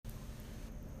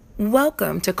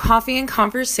Welcome to Coffee and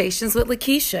Conversations with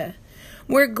Lakeisha.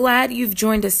 We're glad you've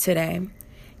joined us today.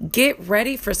 Get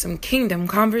ready for some kingdom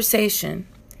conversation.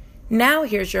 Now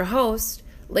here's your host,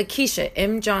 Lakeisha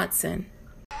M. Johnson.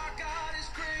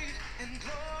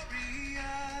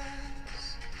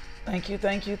 Thank you.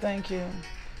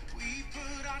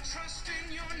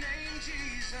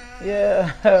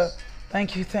 Yeah,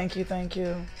 thank you.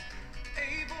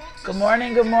 Good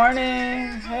morning.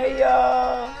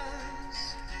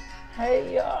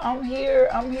 Hey, y'all. I'm here.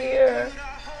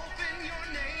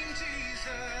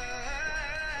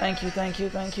 Thank you.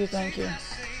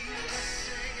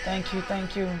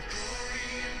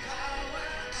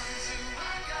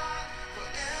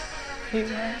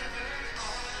 Here.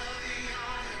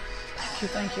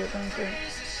 Thank you.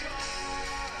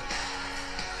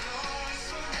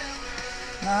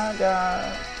 My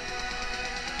God.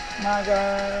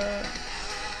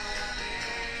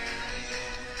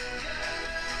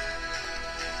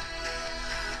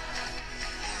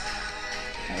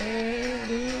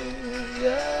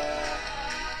 Hallelujah.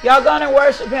 Y'all gonna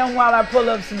worship him while I pull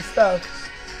up some stuff.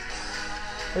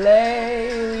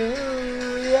 Hallelujah.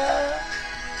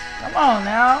 Come on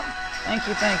now. Thank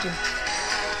you.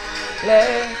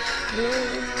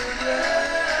 Hallelujah.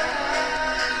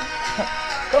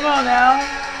 Come on now.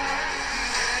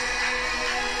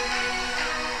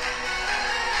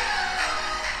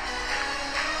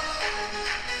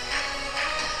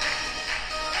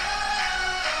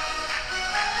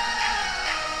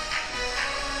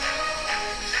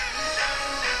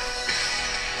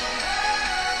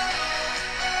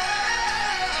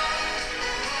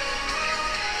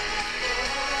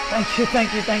 Thank you.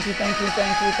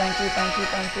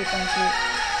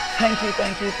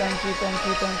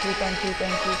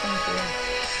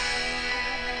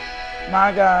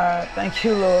 My God, thank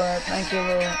you, Lord.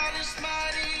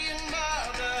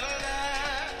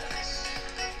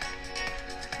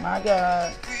 My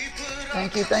God,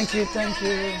 thank you,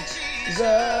 Jesus.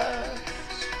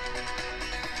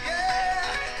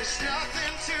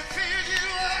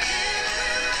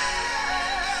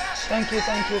 Thank you.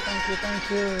 Thank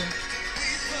you.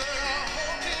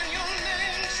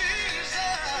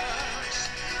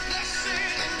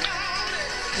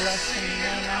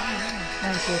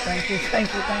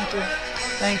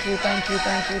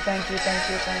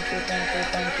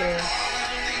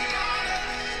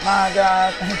 My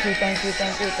God, thank you.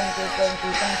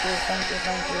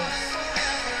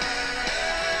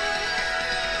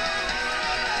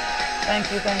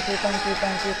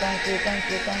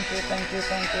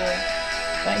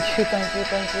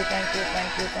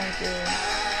 Thank you.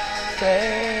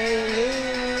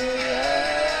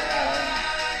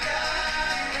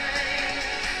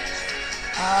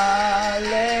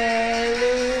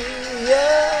 Hallelujah.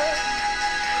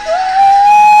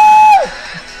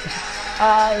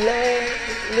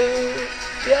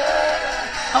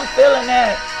 I'm feeling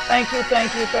that. Thank you.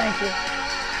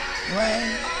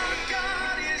 Rain.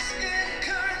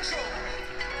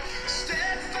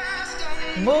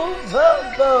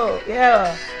 Movable.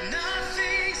 Yeah.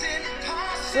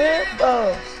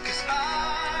 Simple.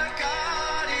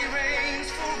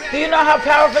 Do you know how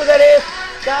powerful that is?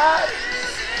 God.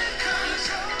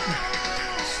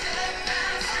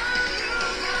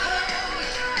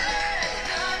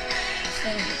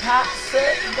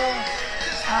 Impossible.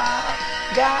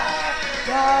 God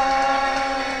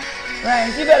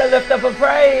reigns. You better lift up a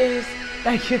praise.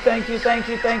 Thank you.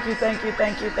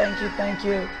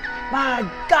 My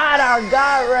God, our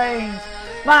God reigns.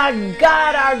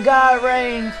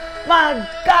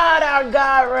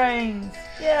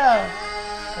 Yeah.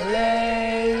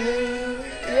 Hallelujah.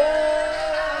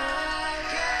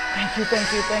 Thank you.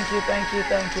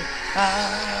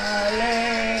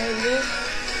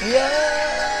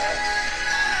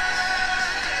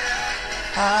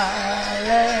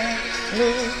 Hallelujah.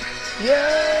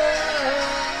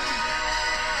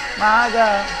 My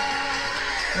God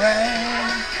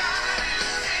reigns.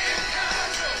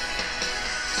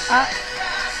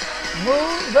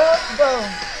 Movable.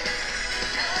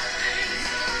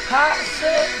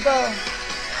 Possible.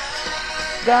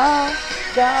 God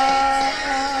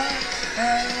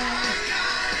reigns.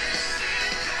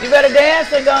 You better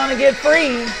dance and gonna get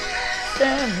free.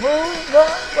 Then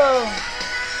movable.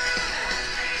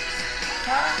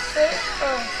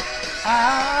 Possible.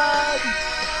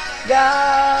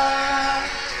 God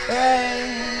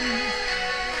reigns.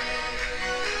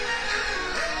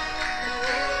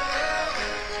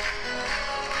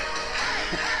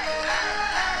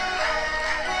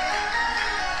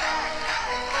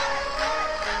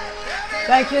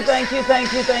 Thank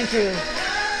you.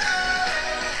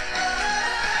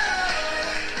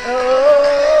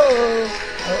 Oh,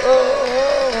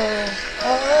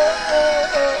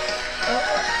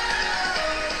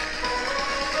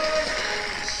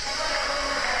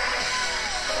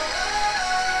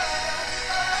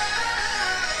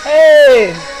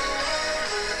 Hey.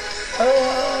 Oh,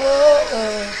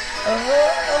 oh, oh,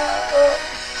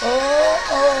 oh,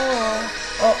 oh,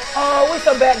 oh, oh. We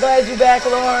so glad you back,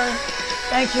 Lauren.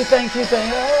 Thank you, thank you, thank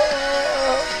you.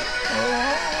 Oh, oh,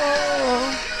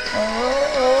 oh,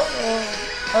 oh,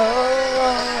 oh,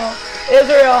 oh.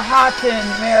 Israel Houghton,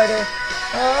 Meredith.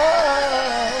 Oh,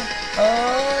 oh,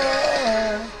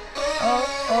 oh,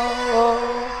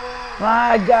 oh.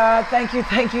 My God, thank you,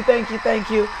 thank you, thank you, thank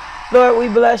you. Lord, we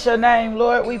bless your name.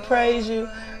 Lord, we praise you.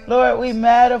 Lord, we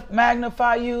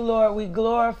magnify you. Lord, we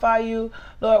glorify you.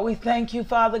 Lord, we thank you,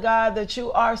 Father God, that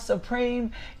you are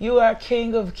supreme. You are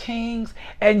King of kings,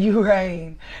 and you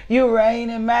reign. You reign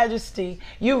in majesty.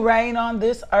 You reign on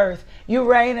this earth. You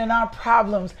reign in our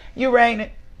problems. You reign in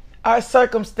our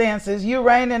circumstances. You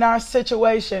reign in our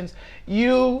situations.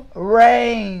 You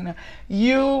reign.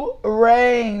 You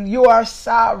reign. You are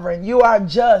sovereign. You are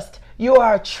just. You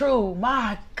are true.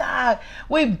 My God,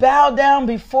 we bow down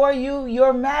before you,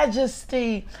 your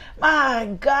majesty. My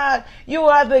God, you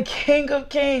are the King of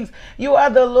kings. You are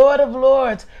the Lord of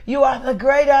lords. You are the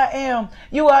great I am.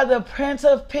 You are the Prince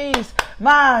of peace.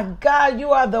 My God, you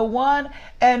are the one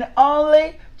and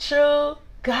only true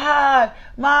God.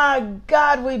 My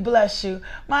God, we bless you.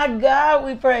 My God,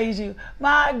 we praise you.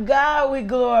 My God, we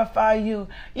glorify you.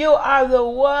 You are the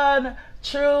one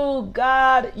true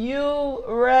God. You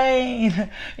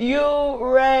reign. You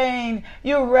reign.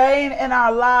 You reign in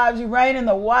our lives. You reign in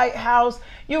the White House.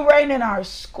 You reign in our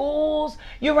schools.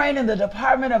 You reign in the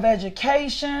Department of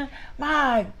Education.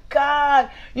 My God,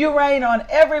 you reign on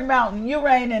every mountain. You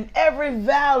reign in every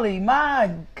valley.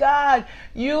 My God,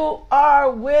 you are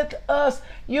with us.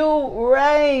 You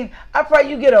reign. I pray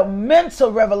you get a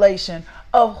mental revelation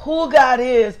of who God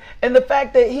is and the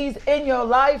fact that he's in your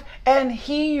life and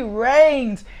he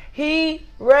reigns. He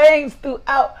reigns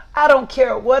throughout. I don't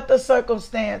care what the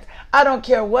circumstance. I don't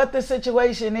care what the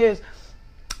situation is.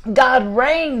 God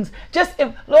reigns.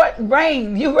 Lord,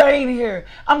 reign. You reign here.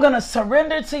 I'm going to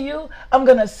surrender to you. I'm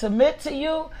going to submit to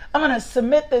you. I'm going to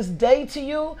submit this day to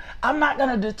you. I'm not going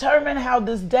to determine how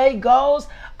this day goes.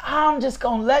 I'm just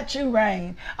going to let you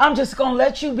reign. I'm just going to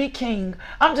let you be king.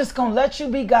 I'm just going to let you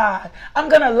be God. I'm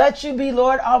going to let you be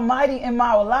Lord Almighty in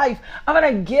my life. I'm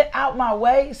going to get out my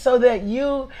way so that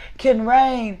you can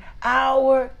reign.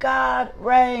 Our God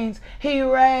reigns. He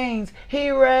reigns. He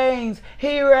reigns.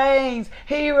 He reigns.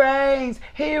 He reigns.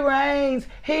 He reigns.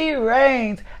 He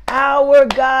reigns. Our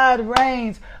God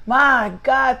reigns. My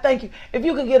God, thank you. If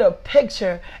you could get a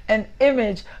picture, an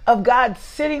image of God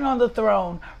sitting on the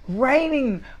throne,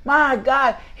 reigning, my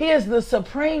God, he is the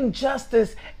supreme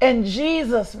justice, and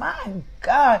Jesus, my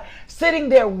God, sitting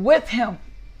there with him.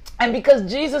 And because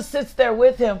Jesus sits there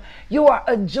with him, you are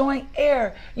a joint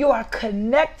heir. You are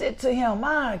connected to him.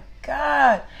 My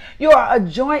God, you are a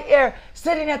joint heir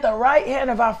sitting at the right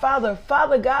hand of our Father.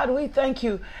 Father God, we thank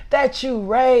you that you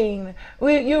reign.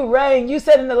 You reign. You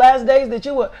said in the last days that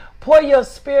you would pour your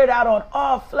spirit out on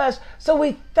all flesh. So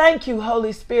we thank you,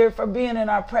 Holy Spirit, for being in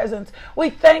our presence.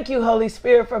 We thank you, Holy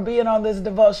Spirit, for being on this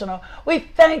devotional. We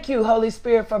thank you, Holy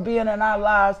Spirit, for being in our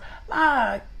lives.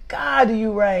 My God,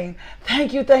 you reign.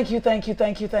 Thank you, thank you, thank you,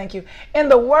 thank you, thank you. In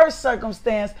the worst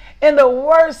circumstance, in the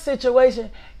worst situation,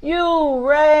 you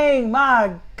reign.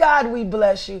 My God, we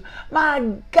bless you.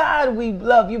 My God, we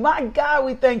love you. My God,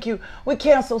 we thank you. We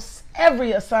cancel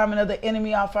every assignment of the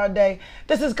enemy off our day.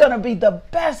 This is going to be the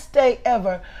best day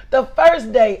ever. The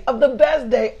first day of the best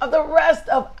day of the rest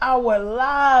of our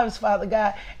lives, Father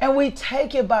God. And we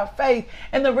take it by faith.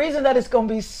 And the reason that it's going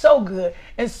to be so good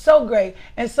and so great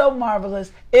and so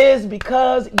marvelous is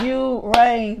because you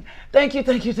reign. Thank you,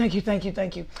 thank you, thank you, thank you,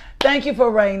 thank you. Thank you for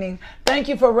reigning. Thank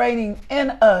you for reigning in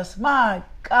us. My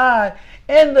God,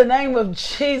 in the name of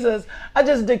Jesus, I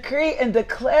just decree and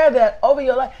declare that over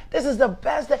your life. This is the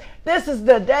best day. This is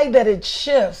the day that it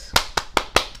shifts.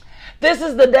 This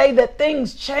is the day that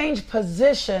things change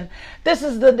position. This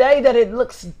is the day that it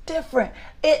looks different.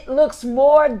 It looks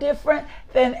more different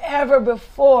than ever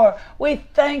before. We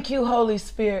thank you, Holy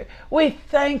Spirit. We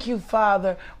thank you,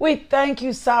 Father. We thank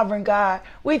you, Sovereign God.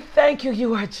 We thank you,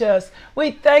 you are just.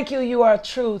 We thank you, you are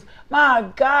truth. My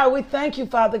God, we thank you,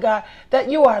 Father God,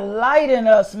 that you are light in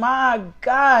us. My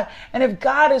God. And if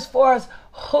God is for us,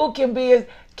 who can be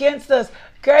against us?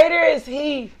 Greater is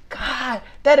he, God,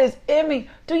 that is in me.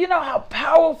 Do you know how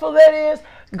powerful that is?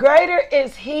 Greater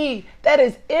is he that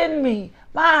is in me.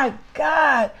 My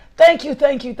God, Thank you,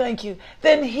 thank you, thank you.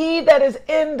 Then he that is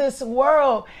in this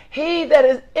world, he that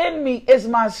is in me is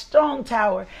my strong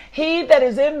tower. He that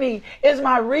is in me is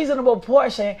my reasonable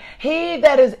portion. He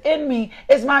that is in me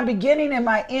is my beginning and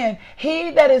my end.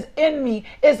 He that is in me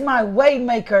is my way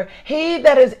maker. He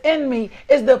that is in me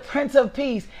is the Prince of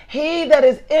Peace. He that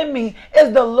is in me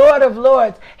is the Lord of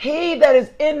Lords. He that is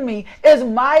in me is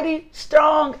mighty,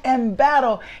 strong, in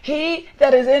battle. He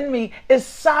that is in me is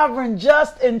sovereign,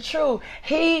 just, and true.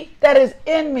 He that is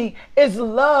in me is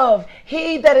love.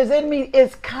 He that is in me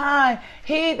is kind.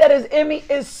 He that is in me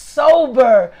is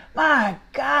sober. My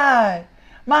God,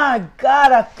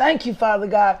 I thank you, Father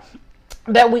God,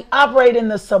 that we operate in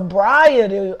the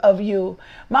sobriety of you.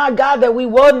 My God, that we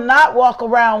will not walk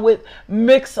around with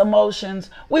mixed emotions.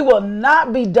 We will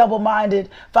not be double-minded.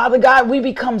 Father God, we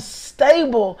become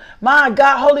stable. My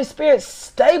God, Holy Spirit,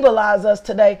 stabilize us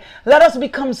today. Let us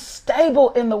become stable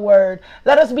in the word.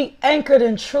 Let us be anchored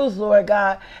in truth, Lord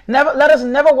God. Let us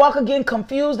never walk again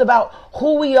confused about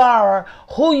who we are or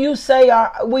who you say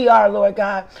we are, Lord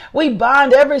God. We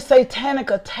bind every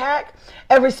satanic attack,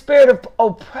 every spirit of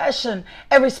oppression,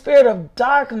 every spirit of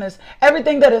darkness,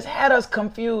 everything that has had us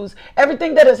confused,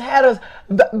 everything that has had us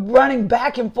running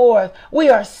back and forth. We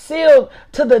are sealed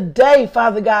to the day,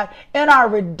 Father God, in our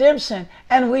redemption,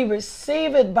 and we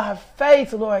receive it by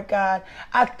faith, Lord God.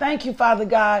 I thank you, Father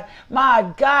God,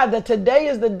 my God, that today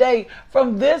is the day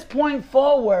from this point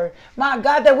forward, my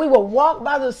God, that we will walk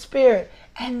by the Spirit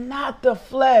and not the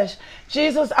flesh.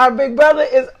 Jesus, our big brother,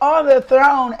 is on the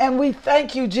throne, and we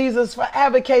thank you, Jesus, for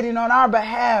advocating on our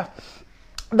behalf.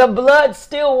 The blood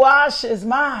still washes,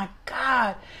 my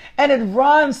God, and it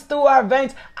runs through our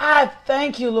veins. I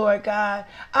thank you, Lord God.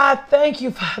 I thank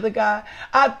you, Father God.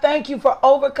 I thank you for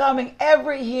overcoming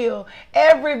every hill,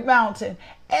 every mountain,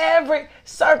 every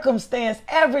circumstance,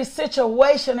 every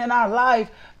situation in our life.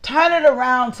 Turn it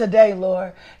around today,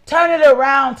 Lord. Turn it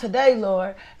around today,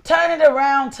 Lord. Turn it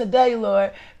around today,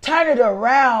 Lord. Turn it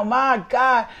around, my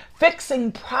God.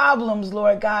 Fixing problems,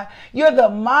 Lord God. You're the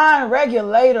mind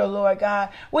regulator, Lord God.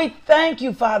 We thank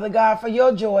you, Father God, for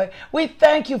your joy. We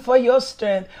thank you for your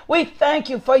strength. We thank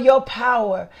you for your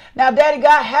power. Now, Daddy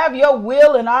God, have your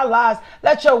will in our lives.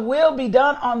 Let your will be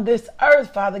done on this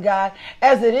earth, Father God,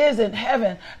 as it is in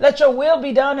heaven. Let your will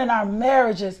be done in our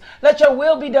marriages. Let your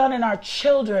will be done in our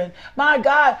children. My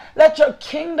God, let your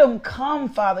kingdom come,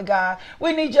 Father God.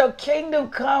 We need your kingdom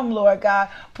come, Lord God.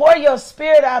 Pour your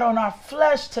spirit out on our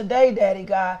flesh today, Daddy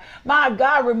God. My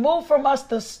God, remove from us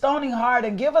the stony heart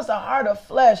and give us a heart of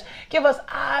flesh. Give us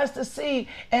eyes to see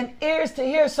and ears to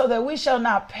hear so that we shall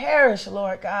not perish,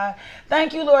 Lord God.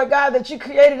 Thank you, Lord God, that you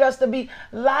created us to be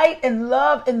light and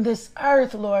love in this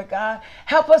earth, Lord God.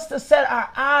 Help us to set our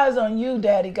eyes on you,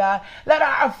 Daddy God. Let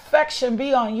our affection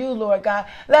be on you, Lord God.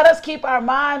 Let us keep our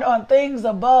mind on things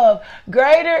above.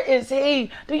 Greater is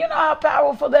he. Do you know how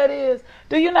powerful that is?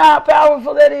 Do you know how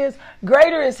powerful that is?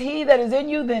 Greater is he that is in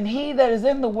you than he that is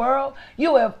in the world.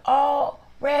 You have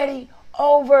already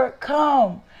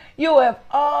overcome. You have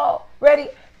already.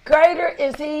 Greater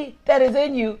is he that is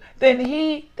in you than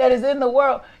he that is in the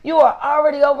world. You are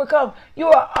already overcome.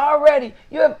 You have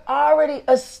already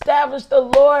established. The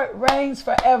Lord reigns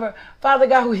forever. Father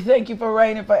God, we thank you for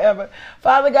reigning forever.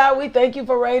 Father God, we thank you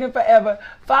for reigning forever.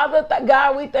 Father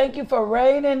God, we thank you for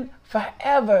reigning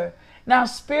forever. Now,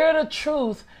 Spirit of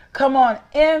truth, come on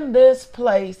in this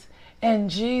place. In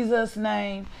Jesus'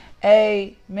 name,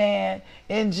 amen.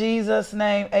 In Jesus'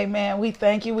 name, amen. We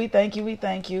thank you, we thank you, we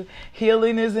thank you.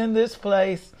 Healing is in this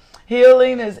place.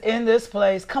 Healing is in this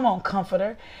place. Come on,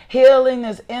 Comforter. Healing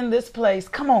is in this place.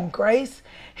 Come on, Grace.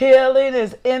 Healing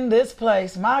is in this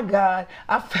place. My God,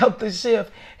 I felt the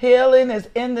shift. Healing is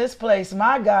in this place.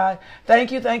 My God,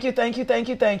 thank you, thank you, thank you, thank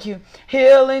you, thank you.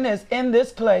 Healing is in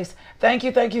this place. Thank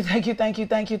you, thank you, thank you, thank you,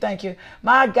 thank you, thank you.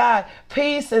 My God,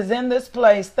 peace is in this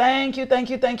place. Thank you, thank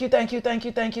you, thank you, thank you, thank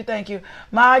you, thank you, thank you.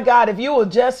 My God, if you will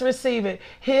just receive it,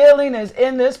 healing is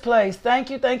in this place. Thank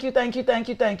you, thank you, thank you, thank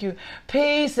you, thank you.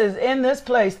 Peace is in this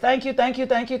place. Thank you, thank you,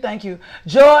 thank you, thank you.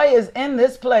 Joy is in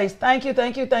this place. Thank you,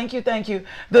 thank you, thank you, thank you.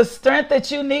 The strength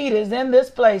that you need is in this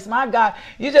place. My God,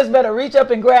 you just better reach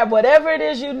up and grab whatever it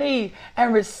is you need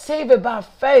and receive it by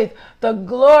faith. The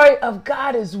glory of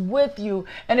God is with you.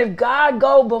 And if God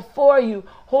go before you,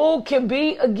 who can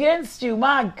be against you?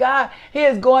 My God, he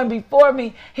is going before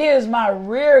me. He is my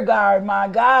rear guard. My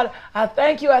God, I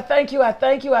thank you. I thank you. I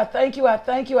thank you. I thank you. I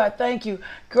thank you. I thank you.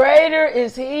 Greater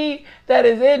is he that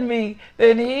is in me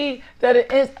than he that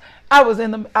is. I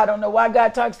don't know why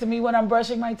God talks to me when I'm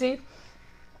brushing my teeth,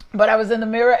 but I was in the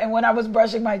mirror, and when I was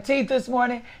brushing my teeth this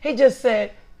morning, he just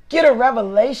said, get a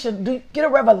revelation. Get a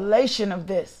revelation of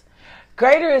this.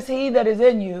 Greater is he that is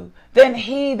in you than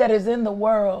he that is in the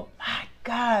world. My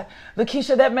God,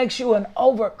 Lakeisha, that makes you an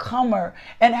overcomer.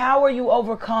 And how are you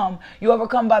overcome? You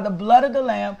overcome by the blood of the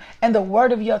Lamb and the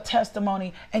word of your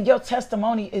testimony. And your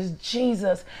testimony is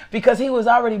Jesus, because he was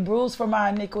already bruised for my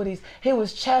iniquities. He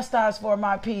was chastised for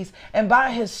my peace. And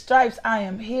by his stripes I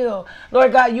am healed.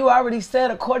 Lord God, you already said,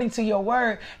 according to your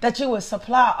word, that you would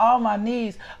supply all my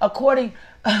needs according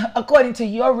to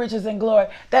your riches and glory.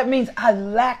 That means I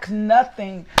lack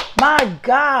nothing. My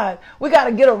God, we got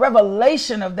to get a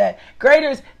revelation of that.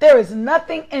 There is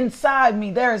nothing inside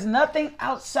me. There is nothing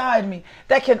outside me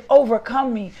that can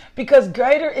overcome me, because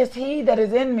greater is he that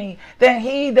is in me than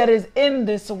he that is in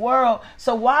this world.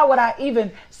 So why would I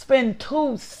even spend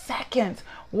 2 seconds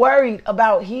worried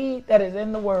about he that is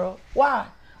in the world? Why?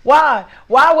 Why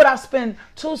would I spend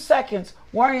 2 seconds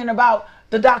worrying about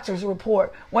the doctor's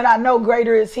report when I know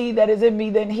greater is he that is in me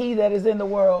than he that is in the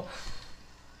world?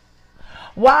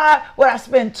 Why would I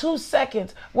spend 2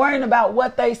 seconds worrying about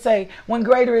what they say when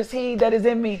greater is he that is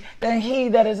in me than he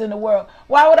that is in the world?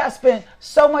 Why would I spend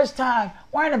so much time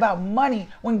worrying about money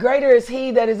when greater is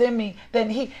he that is in me than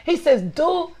he? He says,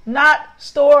 do not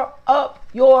store up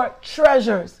your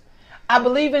treasures. I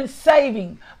believe in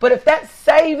saving, but if that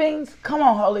savings, come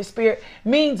on, Holy Spirit,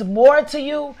 means more to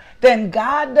you than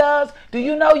God does, do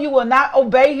you know you will not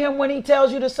obey him when he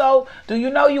tells you to sow? Do you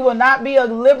know you will not be a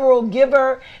liberal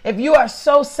giver if you are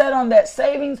so set on that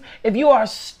savings? If you are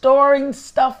storing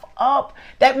stuff up,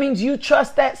 that means you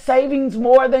trust that savings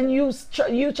more than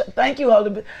thank you, Holy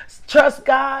Spirit, trust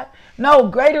God. No,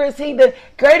 greater is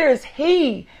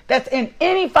he that's in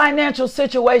any financial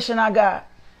situation I got.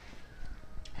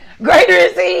 Greater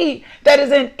is he that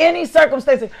is in any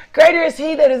circumstances. Greater is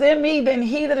he that is in me than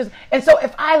he that is. And so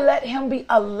if I let him be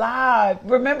alive,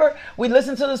 remember we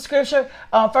listened to the scripture,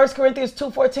 1 Corinthians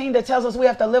 2:14, that tells us we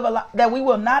have to live a life, that we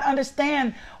will not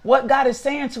understand what God is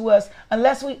saying to us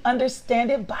unless we understand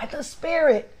it by the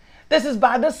Spirit. This is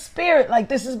by the Spirit.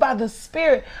 This is by the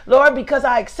Spirit. Lord, because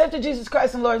I accepted Jesus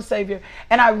Christ and Lord and Savior,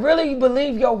 and I really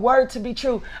believe your word to be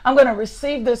true, I'm going to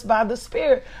receive this by the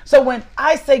Spirit. So when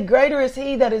I say greater is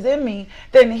he that is in me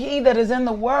than he that is in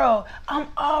the world, I'm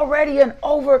already an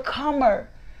overcomer.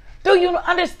 Do you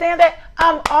understand that?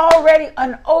 I'm already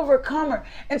an overcomer.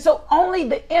 And so only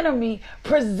the enemy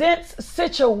presents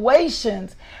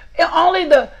situations. Only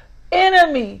the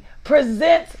enemy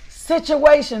presents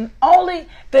situation. Only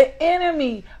the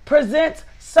enemy presents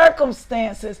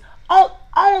circumstances.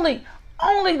 Only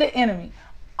the enemy.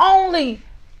 Only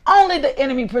the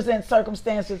enemy presents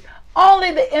circumstances.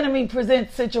 Only the enemy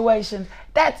presents situations.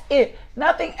 That's it.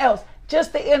 Nothing else.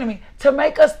 Just the enemy to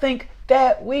make us think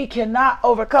that we cannot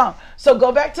overcome. So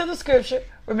go back to the scripture.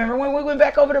 Remember when we went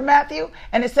back over to Matthew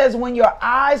and it says, when your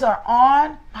eyes are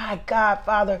on, my God,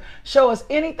 Father, show us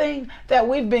anything that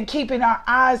we've been keeping our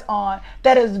eyes on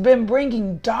that has been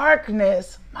bringing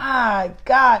darkness. My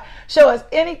God, show us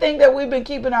anything that we've been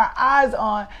keeping our eyes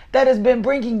on that has been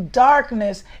bringing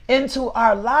darkness into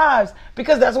our lives,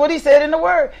 because that's what he said in the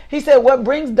word. He said, what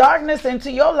brings darkness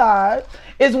into your lives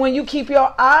is when you keep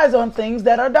your eyes on things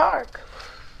that are dark.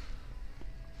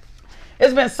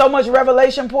 It's been so much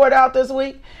revelation poured out this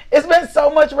week. It's been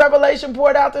so much revelation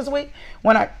poured out this week.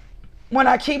 When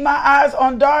I keep my eyes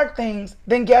on dark things,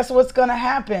 then guess what's going to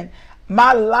happen?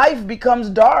 My life becomes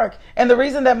dark. And the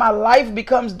reason that my life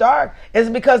becomes dark is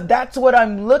because that's what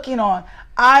I'm looking on.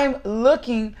 I'm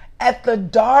looking at the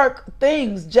dark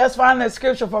things. Just find that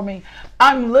scripture for me.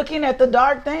 I'm looking at the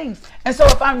dark things. And so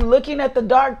if I'm looking at the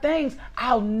dark things,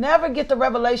 I'll never get the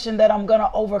revelation that I'm going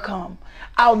to overcome.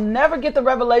 I'll never get the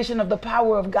revelation of the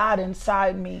power of God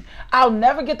inside me. I'll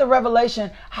never get the revelation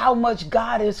how much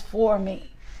God is for me.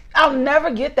 I'll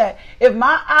never get that. If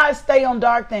my eyes stay on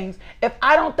dark things, if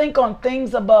I don't think on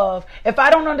things above, if I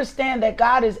don't understand that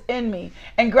God is in me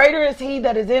and greater is he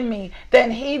that is in me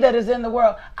than he that is in the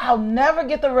world, I'll never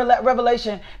get the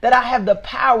revelation that I have the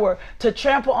power to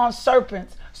trample on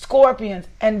serpents, scorpions,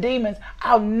 and demons.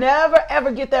 I'll never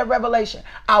ever get that revelation.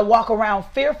 I walk around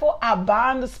fearful. I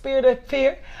bind the spirit of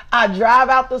fear. I drive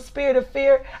out the spirit of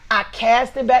fear. I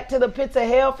cast it back to the pits of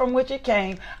hell from which it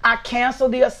came. I cancel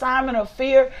the assignment of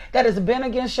fear that has been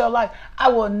against your life. I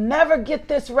will never get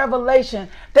this revelation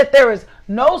that there is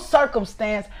no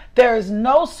circumstance, there is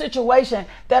no situation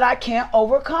that I can't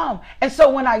overcome. And so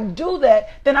when I do that,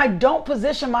 then I don't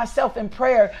position myself in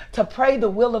prayer to pray the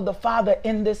will of the Father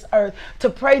in this earth, to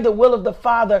pray the will of the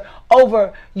Father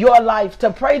over your life,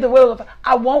 to pray the will of,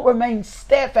 I won't remain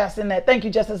steadfast in that. Thank you,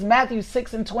 Justice. Matthew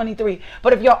 6:23.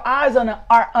 But if your eyes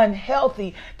are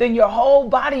unhealthy, then your whole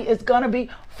body is going to be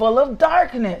full of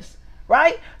darkness,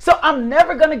 right? So I'm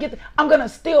never going to I'm going to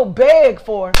still beg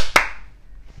for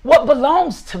what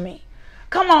belongs to me.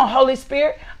 Come on, Holy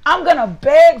Spirit. I'm going to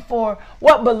beg for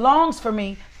what belongs for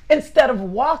me instead of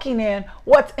walking in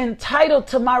what's entitled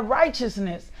to my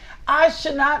righteousness. I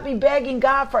should not be begging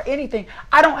God for anything.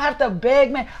 I don't have to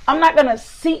beg, man. I'm not going to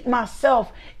seat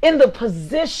myself in the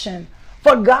position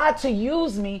for God to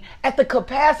use me at the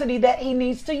capacity that he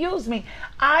needs to use me.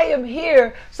 I am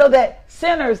here so that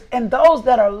sinners and those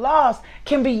that are lost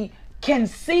can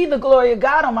see the glory of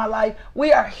God on my life.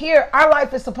 We are here. Our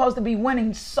life is supposed to be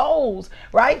winning souls,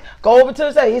 right? Go over to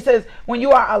the side. He says, when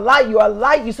you are a light, you are a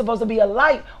light. You're supposed to be a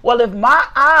light. Well, if my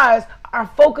eyes are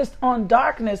focused on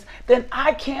darkness, then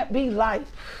I can't be light.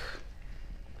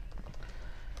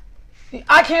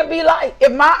 I can't be light.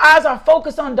 If my eyes are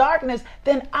focused on darkness,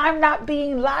 then I'm not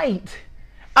being light.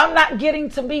 I'm not getting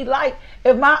to be light.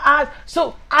 If my eyes,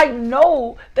 so I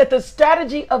know that the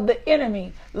strategy of the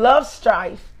enemy loves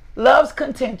strife, loves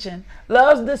contention,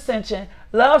 loves dissension,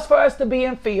 loves for us to be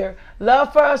in fear,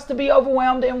 loves for us to be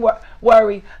overwhelmed and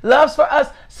worry, loves for us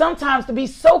sometimes to be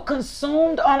so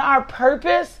consumed on our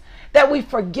purpose that we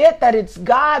forget that it's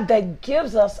God that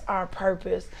gives us our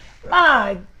purpose.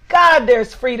 My God,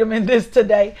 there's freedom in this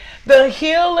today. The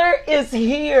healer is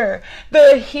here.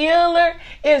 The healer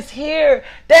is here.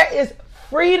 There is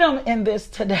freedom in this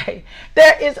today.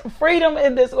 There is freedom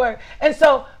in this word. And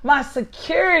so my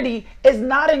security is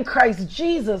not in Christ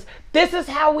Jesus. This is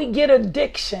how we get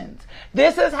addictions.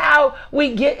 This is how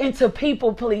we get into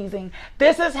people pleasing.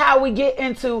 This is how we get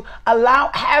into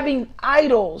having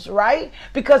idols, right?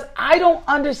 Because I don't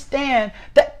understand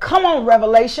that. Come on,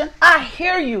 Revelation. I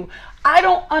hear you. I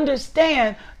don't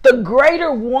understand the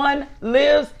greater one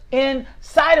lives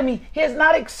inside of me. He is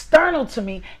not external to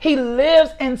me. He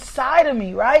lives inside of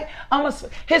me, right?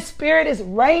 His spirit is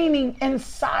reigning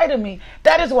inside of me.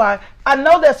 That is why, I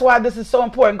know that's why this is so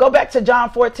important. Go back to John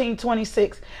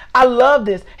 14:26. I love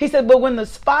this. He said, but when the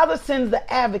Father sends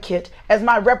the advocate as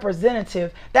my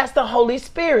representative, that's the Holy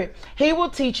Spirit. He will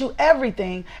teach you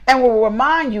everything and will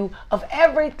remind you of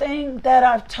everything that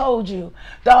I've told you.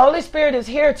 The Holy Spirit is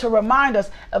here to remind us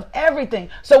of everything.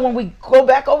 So when we go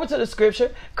back over to the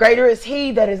scripture, greater is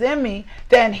he that is in me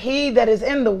than he that is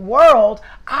in the world.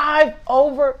 I've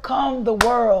overcome the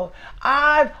world.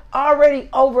 I've already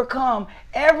overcome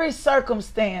every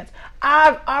circumstance.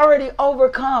 I've already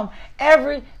overcome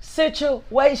every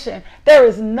situation. There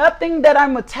is nothing that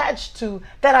I'm attached to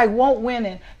that I won't win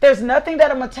in. There's nothing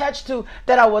that I'm attached to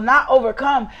that I will not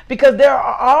overcome, because there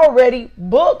are already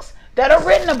books that are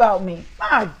written about me.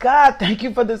 My God, thank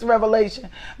you for this revelation.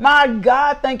 My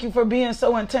God, thank you for being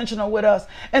so intentional with us.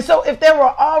 And so if there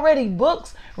were already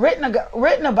books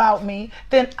written about me,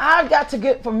 then I've got to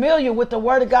get familiar with the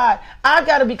word of God. I've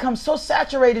got to become so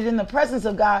saturated in the presence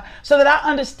of God so that I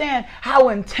understand how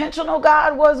intentional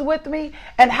God was with me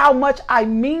and how much I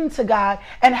mean to God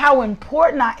and how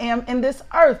important I am in this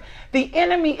earth. The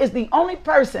enemy is the only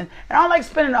person, and I don't like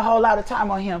spending a whole lot of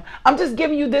time on him. I'm just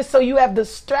giving you this so you have the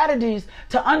strategies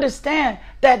to understand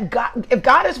that God, if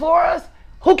God is for us,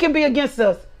 who can be against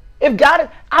us? If God,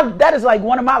 that is like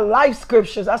one of my life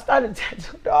scriptures. I started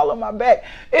tattooed all on my back.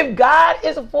 If God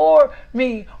is for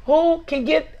me, who can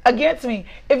get against me?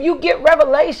 If you get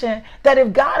revelation that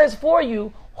if God is for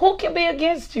you, who can be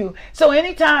against you? So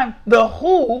anytime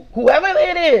whoever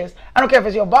it is, I don't care if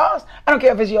it's your boss, I don't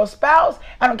care if it's your spouse,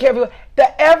 I don't care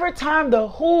every time the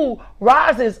who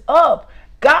rises up,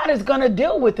 God is going to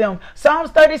deal with them.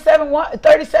 Psalms 37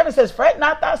 says, fret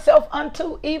not thyself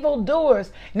unto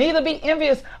evildoers, neither be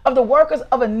envious of the workers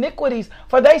of iniquities,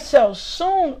 for they shall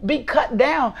soon be cut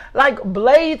down like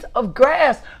blades of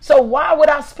grass. So why would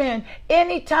I spend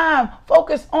any time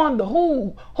focused on the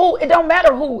who? It don't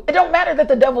matter who. It don't matter that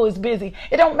the devil is busy.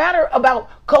 It don't matter about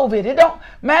COVID. It don't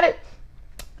matter.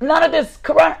 None of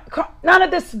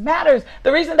this matters.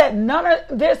 The reason that none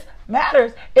of this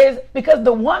matters is because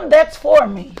the one that's for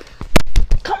me,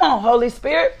 come on, Holy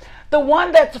Spirit, the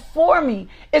one that's for me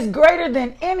is greater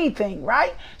than anything,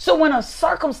 right? So when a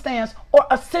circumstance or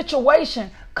a situation,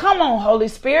 come on, Holy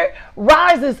Spirit,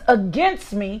 rises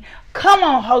against me, come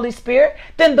on, Holy Spirit,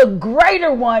 then the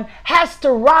greater one has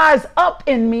to rise up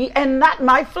in me and not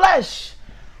my flesh.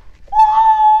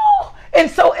 Woo! And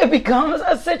so it becomes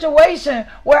a situation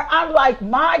where I'm like,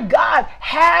 my God,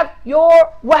 have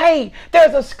your way.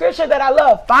 There's a scripture that I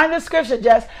love. Find the scripture,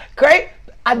 Jess. Great.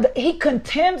 He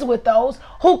contends with those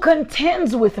who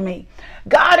contends with me.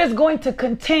 God is going to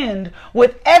contend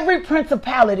with every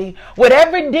principality, with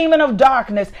every demon of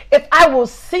darkness, if I will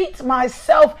seat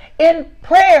myself in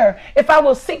prayer. If I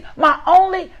will seek, my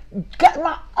only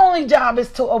job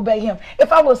is to obey him.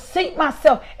 If I will seat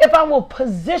myself, if I will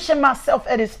position myself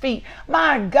at his feet,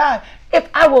 my God, if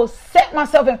I will set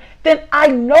myself in, then I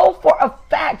know for a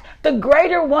fact the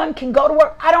greater one can go to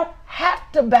work. I don't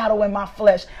have to battle in my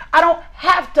flesh. I don't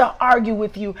have to argue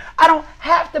with you. I don't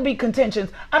have to be contentious.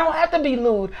 I don't have to be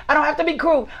lewd. I don't have to be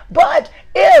crude. But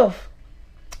if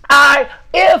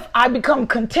I become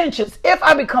contentious, if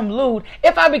I become lewd,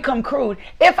 if I become crude,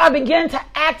 if I begin to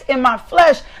act in my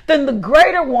flesh, then the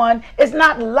greater one is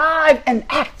not live and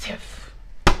active.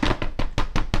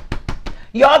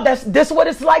 Y'all, this is what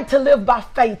it's like to live by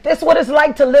faith. This is what it's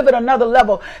like to live at another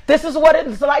level. This is what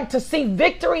it's like to see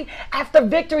victory after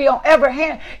victory on every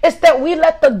hand. It's that we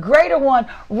let the greater one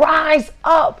rise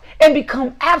up and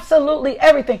become absolutely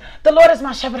everything. The Lord is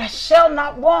my shepherd, I shall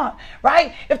not want,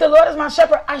 right? If the Lord is my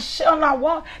shepherd, I shall not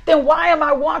want, then why am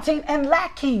I wanting and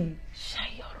lacking?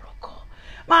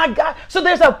 My God. So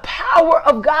there's a power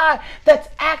of God that's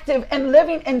active and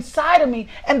living inside of me.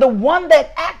 And the one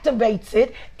that activates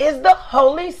it is the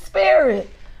Holy Spirit.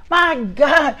 My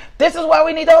God. This is why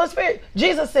we need the Holy Spirit.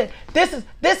 Jesus said,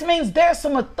 this means there's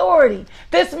some authority.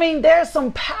 This means there's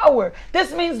some power.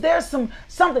 This means there's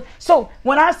something. So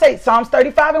when I say Psalms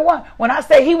 35:1, when I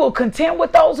say he will contend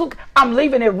with those who, I'm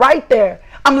leaving it right there.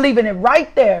 I'm leaving it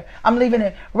right there. I'm leaving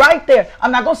it right there.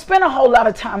 I'm not going to spend a whole lot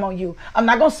of time on you. I'm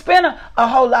not going to spend a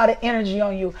whole lot of energy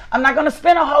on you. I'm not going to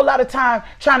spend a whole lot of time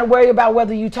trying to worry about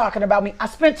whether you're talking about me. I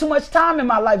spent too much time in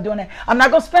my life doing that. I'm not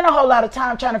going to spend a whole lot of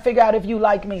time trying to figure out if you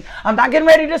like me. I'm not getting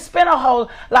ready to spend a whole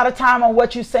lot of time on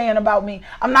what you're saying about me.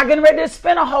 I'm not getting ready to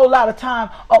spend a whole lot of time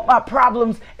on my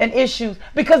problems and issues,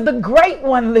 because the great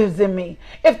one lives in me.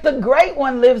 If the great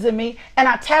one lives in me and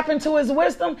I tap into his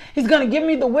wisdom, he's going to give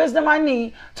me the wisdom I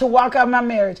need to walk out my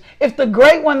marriage. If the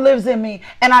great one lives in me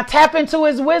and I tap into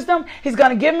his wisdom, he's going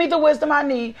to give me the wisdom I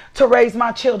need to raise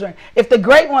my children. If the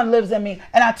great one lives in me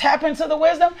and I tap into the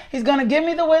wisdom, he's going to give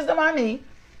me the wisdom I need.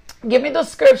 Give me the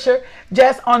scripture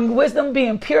just on wisdom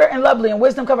being pure and lovely and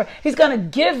wisdom covered. He's going to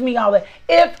give me all that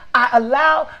if I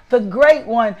allow the great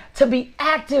one to be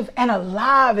active and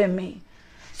alive in me.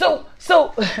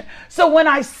 So when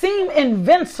I seem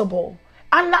invincible,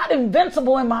 I'm not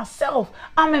invincible in myself.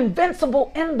 I'm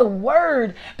invincible in the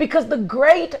word, because the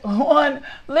great one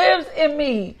lives in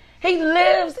me. He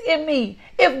lives in me.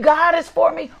 If God is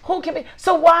for me, who can be?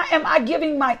 So why am I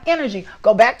giving my energy?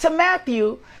 Go back to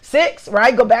Matthew 6,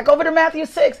 right? Go back over to Matthew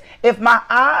 6. If my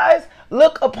eyes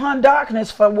look upon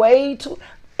darkness for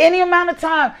any amount of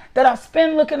time that I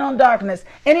spend looking on darkness,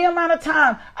 any amount of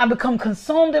time I become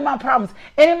consumed in my problems,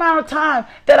 any amount of time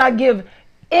that I give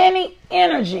any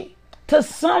energy to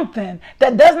something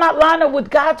that does not line up with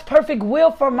God's perfect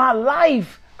will for my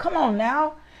life. Come on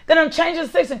now. Then I'm changing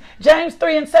 6. James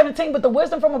 3:17. But the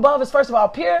wisdom from above is first of all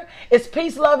pure, it's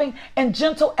peace loving and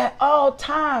gentle at all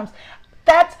times.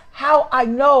 That's how I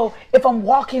know if I'm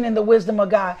walking in the wisdom of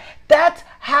God. That's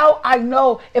how I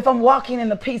know if I'm walking in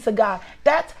the peace of God.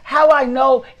 That's how I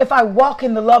know if I walk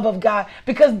in the love of God,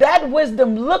 because that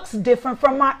wisdom looks different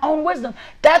from my own wisdom.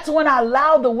 That's when I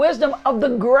allow the wisdom of the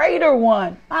greater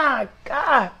one. My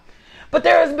God. But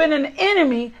there has been an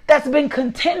enemy that's been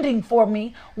contending for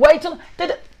me way too long.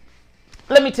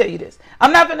 Let me tell you this.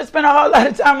 I'm not going to spend a whole lot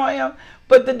of time on him,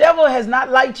 but the devil has not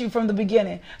liked you from the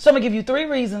beginning. So I'm going to give you 3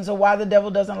 reasons of why the devil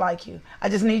doesn't like you. I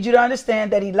just need you to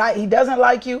understand that he doesn't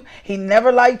like you. He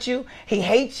never liked you. He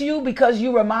hates you because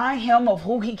you remind him of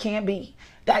who he can't be.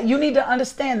 That you need to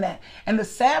understand that. And the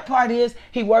sad part is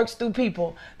he works through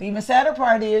people. The even sadder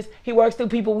part is he works through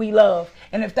people we love.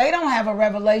 And if they don't have a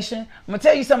revelation, I'm going to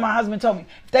tell you something my husband told me.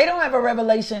 If they don't have a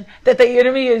revelation that the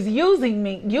enemy is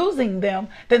using them,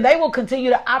 then they will continue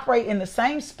to operate in the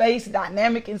same space,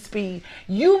 dynamic, and speed.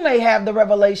 You may have the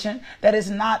revelation that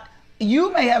is not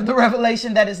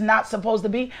supposed to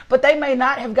be, but they may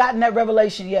not have gotten that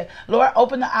revelation yet. Lord,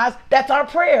 open the eyes. That's our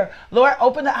prayer. Lord,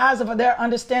 open the eyes of their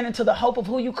understanding to the hope of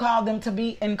who you called them to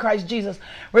be in Christ Jesus.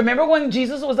 Remember when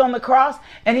Jesus was on the cross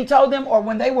and he told them, or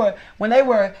when they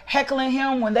were heckling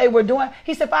him, when they were doing,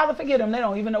 he said, Father, forgive them. They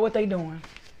don't even know what they're doing.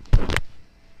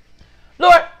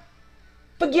 Lord,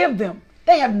 forgive them.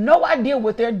 They have no idea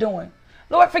what they're doing.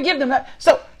 Lord, forgive them.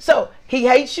 So he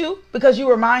hates you because you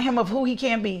remind him of who he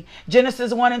can be.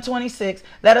 Genesis 1:26.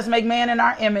 Let us make man in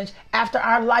our image, after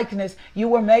our likeness. You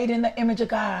were made in the image of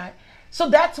God. So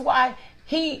that's why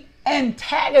he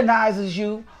antagonizes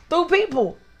you through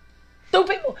people.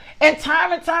 And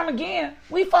time again,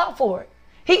 we fought for it.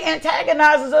 He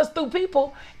antagonizes us through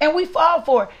people and we fall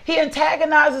for it. He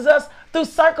antagonizes us through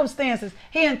circumstances.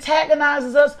 He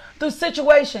antagonizes us through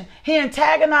situation. He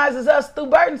antagonizes us through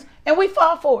burdens and we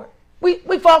fall for it.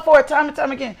 We fall for it time and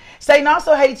time again. Satan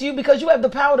also hates you because you have the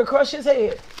power to crush his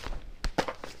head.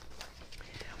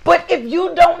 But if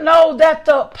you don't know that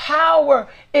the power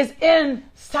is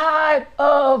inside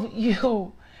of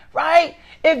you, right?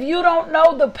 If you don't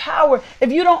know the power,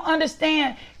 if you don't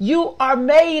understand you are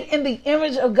made in the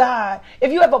image of God,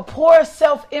 if you have a poor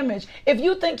self-image, if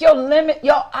you think your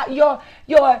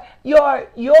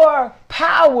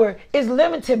power is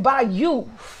limited by you,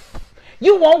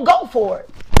 you won't go for it.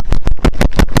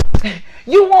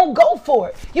 You won't go for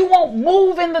it. You won't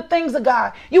move in the things of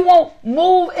God. You won't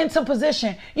move into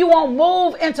position. You won't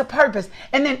move into purpose.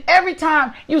 And then every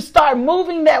time you start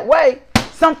moving that way,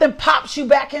 something pops you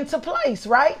back into place,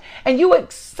 right? And you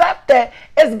accept that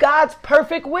as God's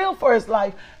perfect will for his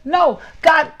life. No,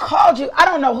 God called you. I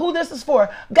don't know who this is for.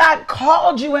 God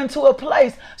called you into a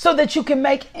place so that you can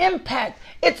make impact.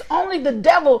 It's only the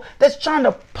devil that's trying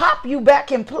to pop you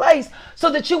back in place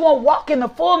so that you won't walk in the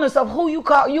fullness of who you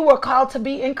were called to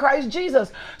be in Christ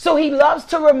Jesus. So he loves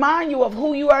to remind you of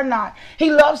who you are not. He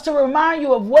loves to remind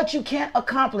you of what you can't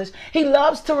accomplish. He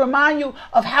loves to remind you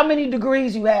of how many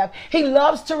degrees you have. He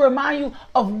loves to remind you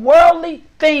of worldly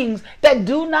things that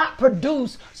do not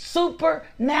produce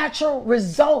supernatural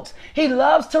results. He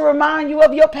loves to remind you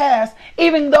of your past,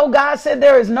 even though God said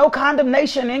there is no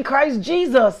condemnation in Christ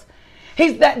Jesus.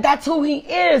 That's who he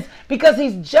is, because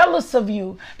he's jealous of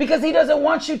you, because he doesn't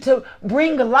want you to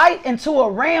bring light into a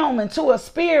realm, into a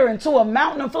sphere, into a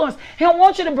mountain influence. He don't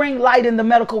want you to bring light in the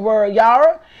medical world,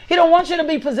 Yara. He don't want you to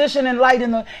be positioned in light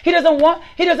in the, he doesn't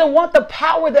want the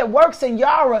power that works in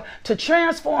Yara to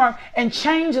transform and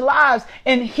change lives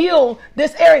and heal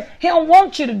this area. He don't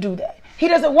want you to do that. He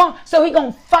doesn't want, so he's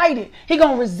going to fight it. He's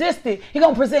going to resist it. He's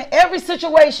going to present every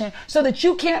situation so that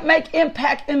you can't make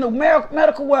impact in the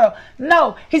medical world.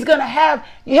 No, he'll have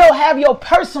your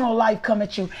personal life come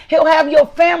at you. He'll have your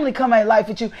family come at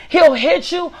life at you. He'll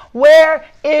hit you where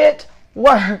it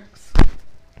works.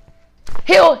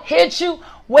 He'll hit you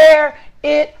where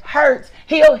it hurts.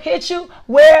 He'll hit you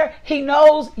where he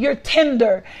knows you're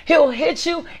tender. He'll hit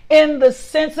you in the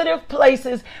sensitive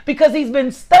places because he's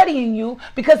been studying you,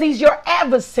 because he's your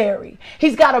adversary.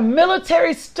 He's got a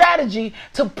military strategy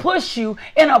to push you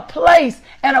in a place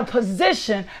and a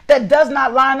position that does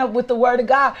not line up with the word of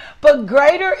God. But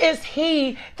greater is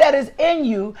he that is in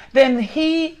you than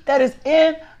he that is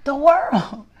in the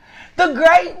world. The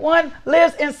great one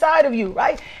lives inside of you,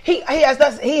 right? He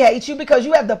hates you because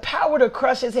you have the power to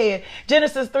crush his head.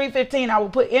 Genesis 3:15, I will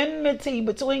put enmity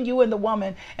between you and the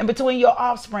woman, and between your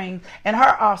offspring and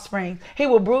her offspring. He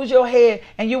will bruise your head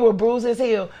and you will bruise his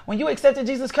heel. When you accepted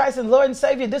Jesus Christ as Lord and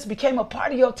Savior, this became a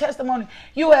part of your testimony.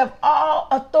 You have all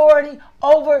authority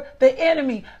over the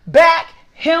enemy. Back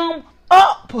him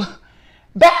up.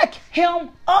 Back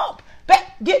him up.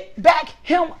 Back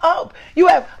him up. You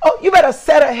better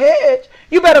set a hedge.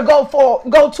 You better go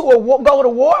to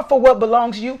war for what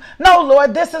belongs to you. No,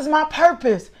 Lord, this is my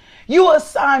purpose. You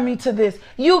assigned me to this.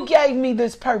 You gave me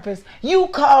this purpose. You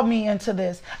called me into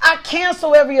this. I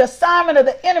cancel every assignment of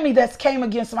the enemy that's came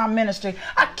against my ministry.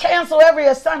 I cancel every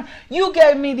assignment. You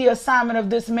gave me the assignment of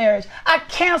this marriage. I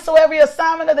cancel every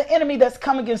assignment of the enemy that's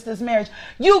come against this marriage.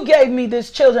 You gave me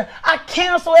this children. I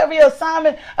cancel every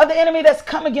assignment of the enemy that's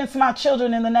come against my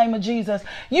children in the name of Jesus.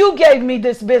 You gave me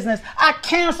this business. I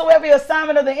cancel every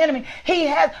assignment of the enemy.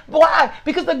 Why?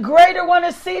 Because the greater one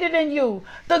is seated in you.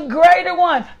 The greater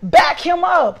one. Back him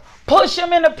up. Push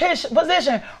him in a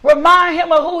position. Remind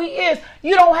him of who he is.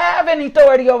 You don't have any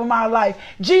authority over my life.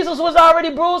 Jesus was already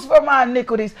bruised for my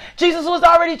iniquities. Jesus was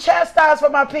already chastised for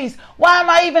my peace. Why am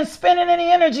I even spending any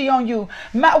energy on you?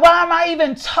 Why am I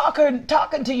even talking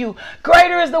to you?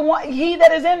 Greater is the one, he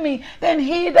that is in me, than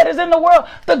he that is in the world.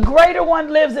 The greater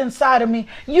one lives inside of me.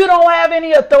 You don't have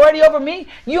any authority over me.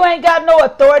 You ain't got no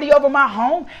authority over my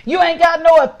home. You ain't got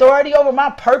no authority over my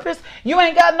purpose. You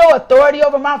ain't got no authority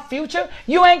over my future.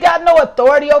 You ain't got no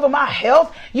authority over my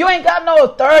health. You ain't got no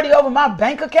authority over my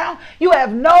bank account. You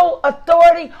have no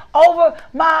authority over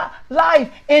my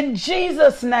life. In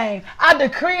Jesus' name, I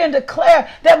decree and declare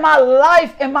that my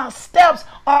life and my steps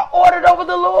are ordered over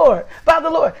the Lord, by the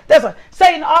Lord. That's why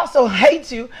Satan also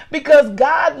hates you, because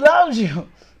God loves you.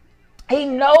 He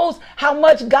knows how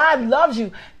much God loves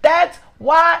you. That's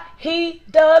why he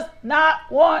does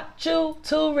not want you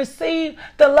to receive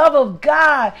the love of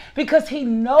God, because he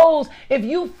knows if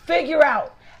you figure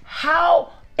out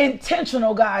how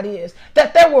intentional God is.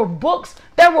 That there were books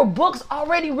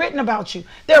already written about you.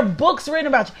 There are books written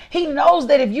about you. He knows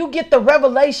that if you get the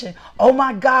revelation, oh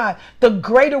my God, the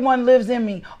greater one lives in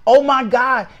me. Oh my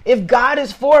God, if God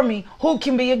is for me, who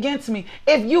can be against me?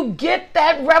 If you get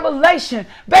that revelation,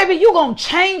 baby, you're going to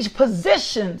change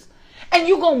positions. And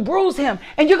you're going to bruise him,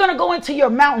 and you're going to go into your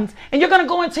mountains, and you're going to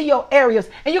go into your areas,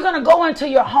 and you're going to go into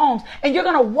your homes, and you're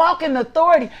going to walk in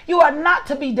authority. You are not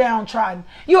to be downtrodden.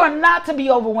 You are not to be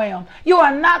overwhelmed. You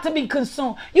are not to be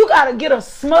consumed. You got to get a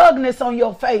smugness on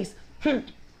your face.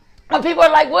 When people are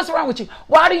like, what's wrong with you?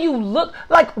 Why do you look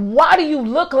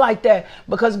like that?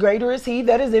 Because greater is he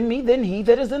that is in me than he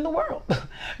that is in the world.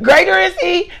 Greater is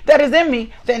he that is in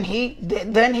me than he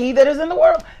that is in the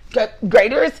world.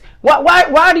 Greater is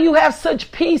why do you have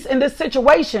such peace in this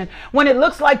situation when it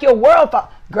looks like your world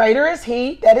fall? Greater is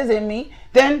he that is in me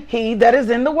than he that is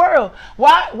in the world.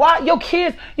 Why your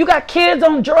kids, you got kids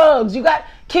on drugs, you got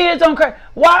kids on crack.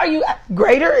 Why are you?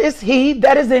 Greater is he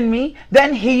that is in me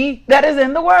than he that is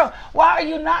in the world. Why are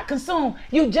you not consumed?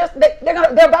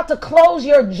 They're about to close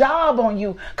your job on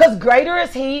you, because greater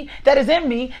is he that is in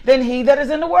me than he that is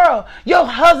in the world. Your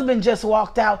husband just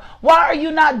walked out. Why are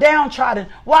you not downtrodden?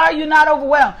 Why are you not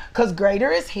overwhelmed? Because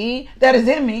greater is he that is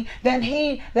in me than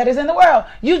he that is in the world.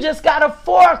 You just got a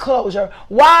foreclosure.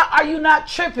 Why are you not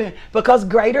tripping? Because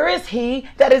greater is he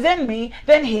that is in me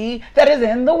than he that is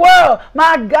in the world.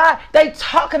 My God, they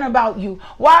talking about you.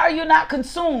 Why are you not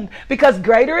consumed? Because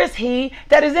greater is he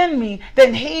that is in me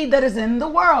than he that is in the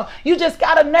world. You just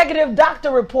got a negative doctor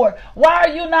report. Why are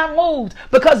you not moved?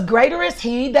 Because greater is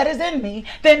he that is in me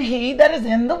than he that is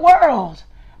in the world.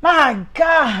 My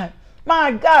God.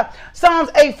 My God. Psalms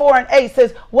 8:4-8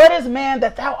 says, what is man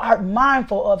that thou art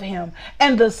mindful of him,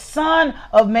 and the son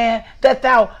of man that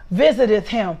thou visiteth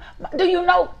him? Do you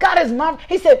know God is mindful?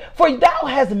 He said, for thou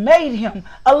hast made him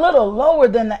a little lower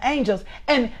than the angels,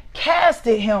 and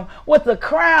casted him with the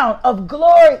crown of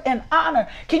glory and honor.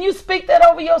 Can you speak that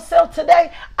over yourself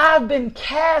today? I've been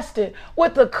casted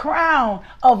with the crown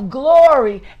of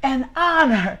glory and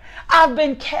honor. I've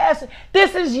been casted.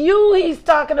 This is you he's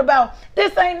talking about.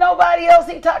 This ain't nobody else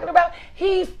he's talking about.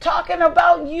 He's talking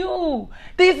about you.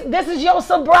 This is your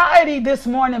sobriety this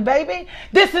morning, baby.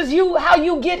 This is you, how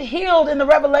you get healed in the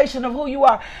revelation of who you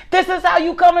are. This is how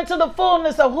you come into the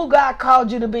fullness of who God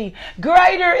called you to be.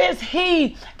 Greater is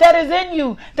he that is in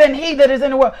you than he that is in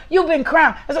the world. You've been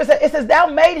crowned. That's what it says. It says, thou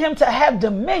made him to have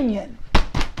dominion.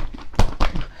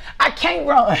 I can't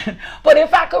run, but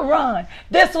if I could run,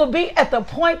 this would be at the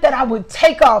point that I would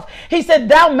take off. He said,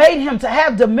 thou made him to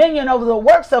have dominion over the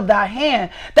works of thy hand.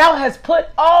 Thou hast put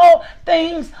all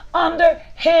things under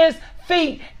his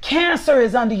feet. Cancer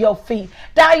is under your feet.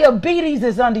 Diabetes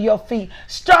is under your feet.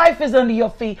 Strife is under your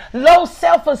feet. Low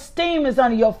self-esteem is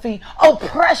under your feet.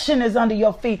 Oppression is under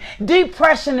your feet.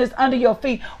 Depression is under your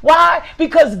feet. Why?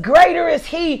 Because greater is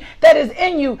he that is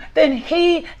in you than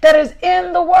he that is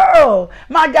in the world.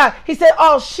 My God, he said,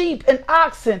 all sheep and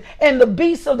oxen and the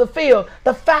beasts of the field,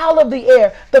 the fowl of the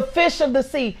air, the fish of the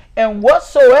sea, and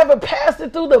whatsoever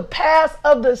passeth through the paths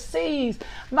of the seas.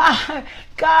 My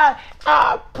God,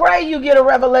 I pray you get a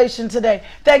revelation today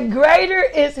that greater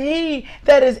is he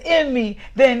that is in me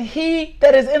than he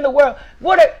that is in the world.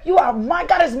 My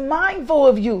God is mindful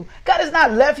of you. God has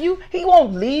not left you. He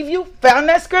won't leave you. Found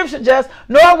that scripture, just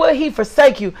nor will he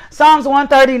forsake you. Psalms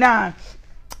 139,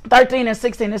 13 and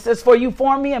 16. It says, for you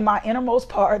formed me in my innermost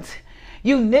parts.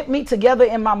 You knit me together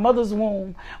in my mother's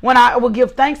womb. When I will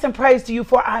give thanks and praise to you,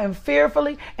 for I am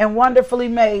fearfully and wonderfully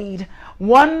made.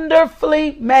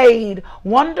 Wonderfully made.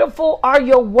 Wonderful are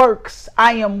your works.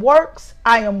 I am works.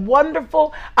 I am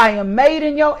wonderful. I am made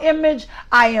in your image.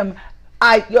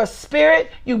 Your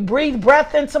spirit, you breathe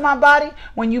breath into my body.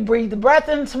 When you breathed breath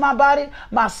into my body,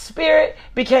 my spirit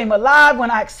became alive.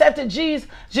 When I accepted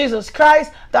Jesus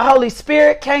Christ, the Holy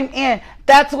Spirit came in.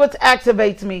 That's what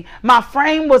activates me. My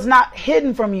frame was not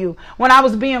hidden from you. When I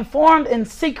was being formed in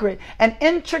secret and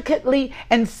intricately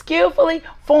and skillfully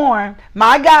formed,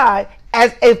 my God,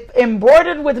 as if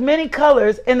embroidered with many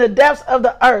colors in the depths of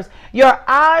the earth, your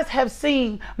eyes have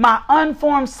seen my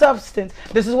unformed substance.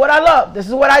 This is what I love. This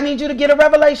is what I need you to get a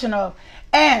revelation of.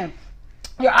 And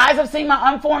your eyes have seen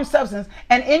my unformed substance.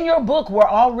 And in your book were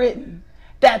all written,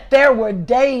 that there were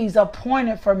days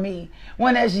appointed for me,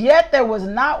 when as yet there was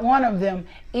not one of them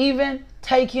even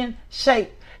taken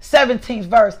shape. 17th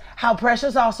verse, how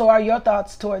precious also are your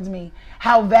thoughts towards me.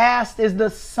 How vast is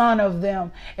the sum of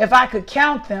them. If I could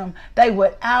count them, they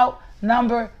would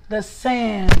outnumber the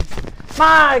sands.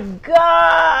 My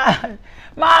God,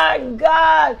 my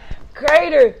God,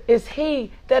 greater is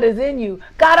he that is in you.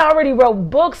 God already wrote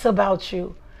books about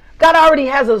you. God already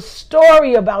has a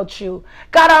story about you.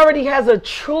 God already has a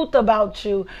truth about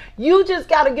you. You just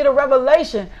got to get a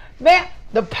revelation. Man,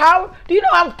 the power, do you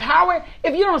know how power,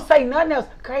 if you don't say nothing else,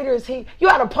 greater is he. You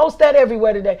ought to post that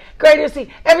everywhere today. Greater is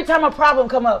he. Every time a problem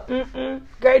come up,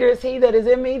 greater is he that is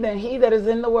in me than he that is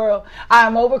in the world. I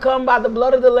am overcome by the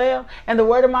blood of the Lamb and the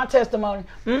word of my testimony.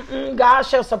 God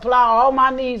shall supply all my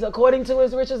needs according to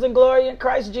his riches and glory in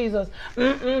Christ Jesus.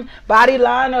 Body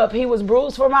line up. He was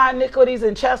bruised for my iniquities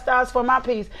and chastised for my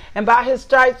peace. And by his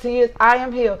stripes I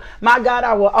am healed. My God,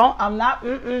 I'm not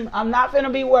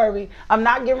finna be worried. I'm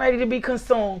not getting ready to be consumed.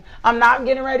 I'm not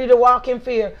getting ready to walk in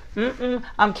fear.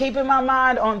 I'm keeping my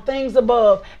mind on things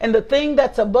above. And the thing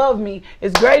that's above me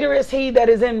is greater is he that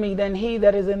is in me than he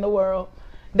that is in the world.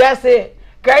 That's it.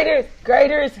 Greater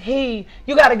is he.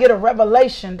 You got to get a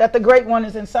revelation that the great one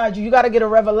is inside you. You got to get a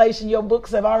revelation. Your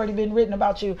books have already been written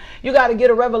about you. You got to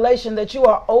get a revelation that you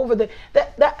are over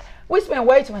that we spend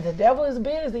way too much. The devil is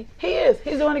busy. He is.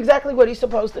 He's doing exactly what he's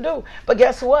supposed to do. But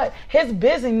guess what? His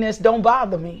busyness don't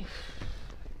bother me.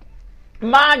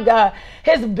 My God,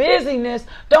 his busyness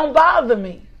don't bother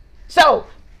me. So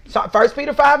 1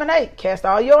 Peter 5:8, cast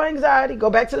all your anxiety.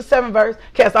 Go back to the 7th verse.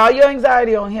 Cast all your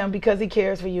anxiety on him because he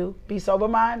cares for you. Be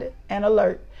sober-minded and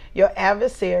alert. Your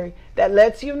adversary that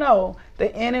lets you know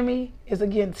the enemy is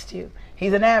against you.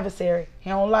 He's an adversary. He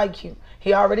don't like you.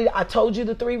 I told you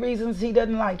the 3 reasons he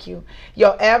doesn't like you.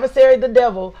 Your adversary, the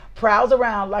devil, prowls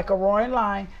around like a roaring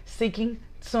lion seeking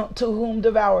to whom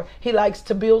devour. He likes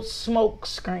to build smoke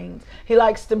screens. He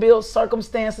likes to build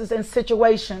circumstances and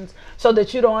situations so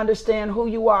that you don't understand who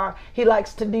you are. He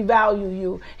likes to devalue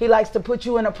you. He likes to put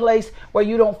you in a place where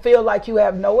you don't feel like you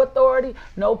have no authority,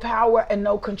 no power, and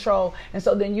no control. And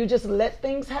so then you just let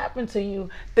things happen to you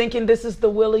thinking this is the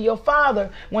will of your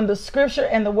Father, when the scripture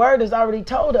and the word has already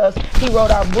told us he wrote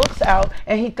our books out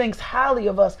and he thinks highly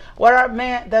of us. What art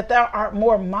man that thou art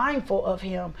more mindful of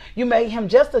him? You made him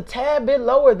just a tad bit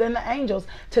lower than the angels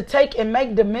to take and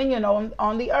make dominion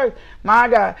on the earth. My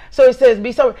God. So he says,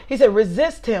 be sober. He said,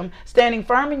 resist him, standing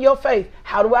firm in your faith.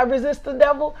 How do I resist the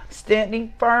devil?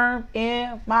 Standing firm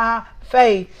in my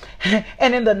faith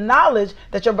and in the knowledge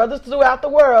that your brothers throughout the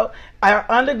world are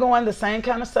undergoing the same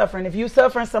kind of suffering. If you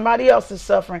suffering, somebody else is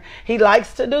suffering. He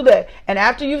likes to do that. And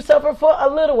after you've suffered for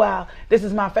a little while, this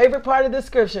is my favorite part of the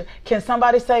scripture. Can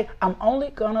somebody say, I'm only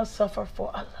gonna suffer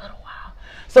for a little while?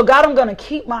 So God, I'm going to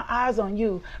keep my eyes on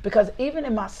you, because even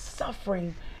in my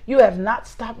suffering, you have not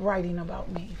stopped writing about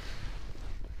me.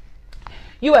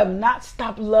 You have not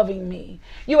stopped loving me.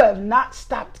 You have not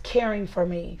stopped caring for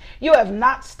me. You have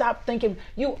not stopped thinking.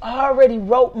 You already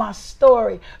wrote my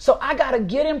story. So I got to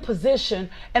get in position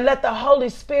and let the Holy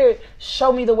Spirit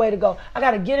show me the way to go. I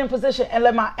got to get in position and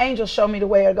let my angel show me the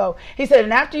way to go. He said,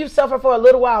 and after you suffer for a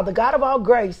little while, the God of all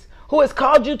grace, who has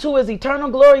called you to his eternal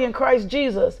glory in Christ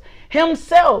Jesus,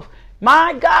 himself,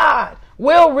 my God,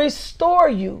 will restore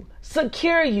you,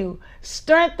 secure you,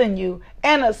 strengthen you,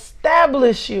 and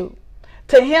establish you.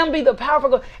 To him be the powerful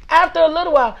God. After a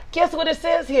little while, guess what it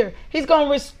says here? He's going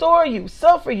to restore you,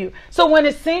 suffer you. So when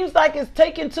it seems like it's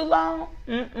taking too long,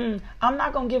 I'm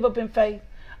not going to give up in faith.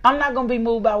 I'm not going to be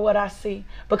moved by what I see,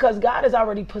 because God has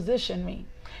already positioned me.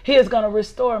 He is going to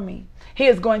restore me. He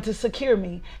is going to secure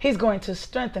me. He's going to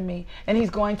strengthen me. And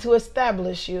he's going to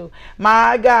establish you.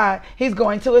 My God, he's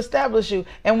going to establish you.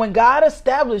 And when God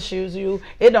establishes you,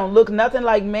 it don't look nothing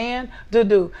like man to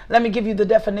do. Let me give you the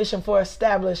definition for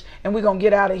establish, and we're going to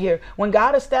get out of here. When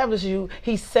God establishes you,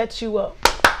 he sets you up.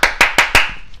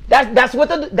 That's what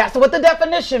the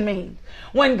definition means.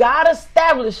 When God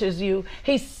establishes you,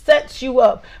 he sets you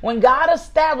up. When God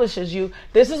establishes you,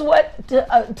 this is what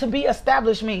to be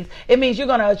established means. It means you're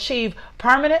going to achieve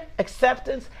permanent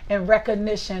acceptance and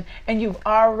recognition. And you've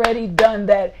already done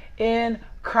that in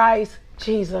Christ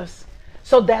Jesus.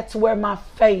 So that's where my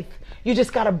faith, you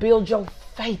just got to build your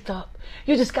faith up.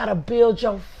 You just got to build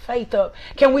your faith up.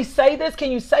 Can we say this?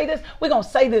 Can you say this? We're going to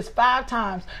say this 5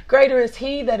 times. Greater is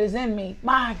he that is in me.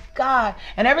 My God.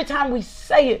 And every time we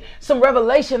say it, some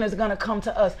revelation is going to come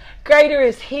to us. Greater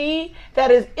is he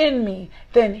that is in me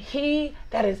than he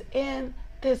that is in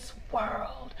this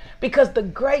world. Because the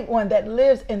great one that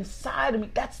lives inside of me,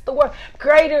 that's the word.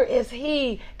 Greater is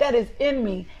he that is in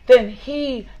me than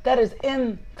he that is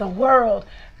in the world.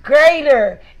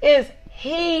 Greater is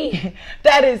he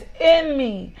that is in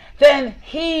me than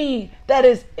he that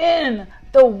is in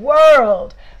the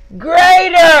world.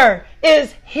 Greater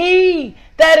is he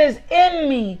that is in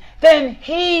me than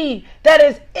he that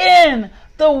is in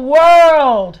the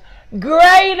world.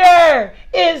 Greater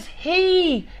is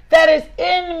he that is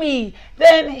in me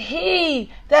than he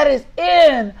that is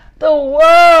in the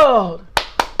world.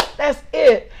 That's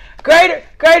it.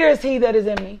 Greater is he that is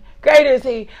in me. Greater is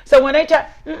he. So when they try,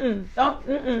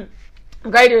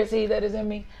 greater is he that is in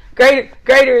me.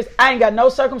 Greater is, I ain't got no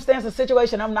circumstance or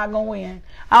situation I'm not going to win.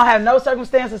 I don't have no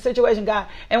circumstance or situation, God.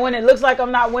 And when it looks like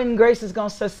I'm not winning, grace is going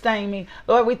to sustain me.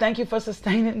 Lord, we thank you for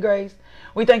sustaining grace.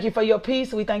 We thank you for your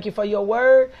peace. We thank you for your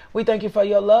word. We thank you for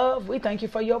your love. We thank you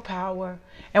for your power.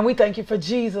 And we thank you for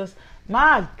Jesus.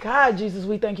 My God, Jesus,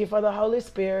 we thank you for the Holy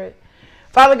Spirit.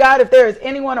 Father God, if there is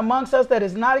anyone amongst us that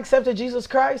has not accepted Jesus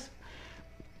Christ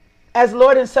as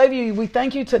Lord and Savior, we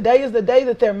thank you. Today is the day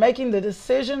that they're making the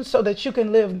decision so that you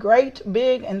can live great,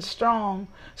 big, and strong,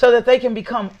 so that they can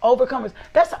become overcomers.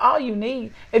 That's all you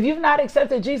need. If you've not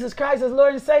accepted Jesus Christ as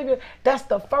Lord and Savior, that's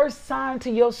the first sign to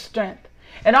your strength.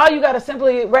 And all you got to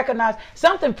simply recognize,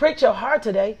 something pricked your heart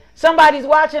today. Somebody's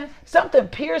watching. Something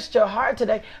pierced your heart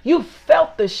today. You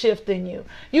felt the shift in you.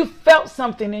 You felt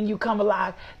something in you come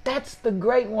alive. That's the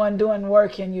great one doing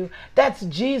work in you. That's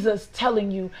Jesus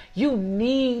telling you, you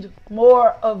need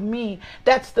more of me.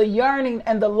 That's the yearning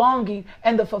and the longing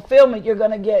and the fulfillment you're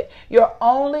going to get. You're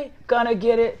only going to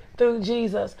get it through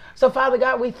Jesus. So Father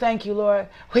God, we thank you, Lord.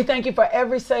 We thank you for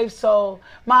every saved soul.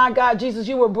 My God, Jesus,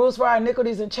 you were bruised for our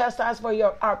iniquities and chastised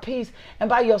for our peace. And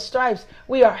by your stripes,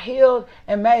 we are healed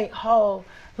and made whole.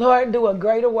 Lord, do a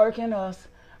greater work in us.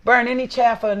 Burn any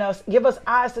chaff in us. Give us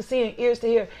eyes to see and ears to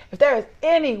hear. If there is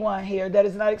anyone here that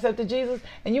has not accepted Jesus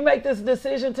and you make this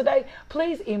decision today,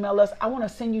 please email us. I want to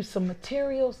send you some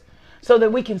materials so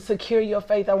that we can secure your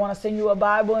faith. I want to send you a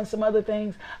Bible and some other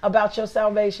things about your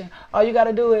salvation. All you got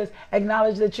to do is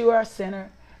acknowledge that you are a sinner.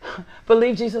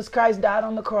 Believe Jesus Christ died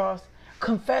on the cross.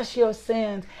 Confess your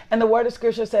sins. And the word of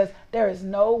scripture says there is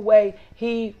no way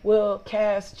he will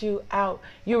cast you out.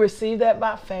 You receive that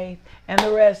by faith, and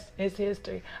the rest is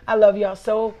history. I love y'all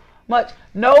so much.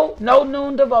 No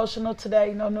noon devotional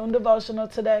today. No noon devotional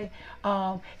today.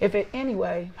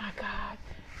 Anyway, my God,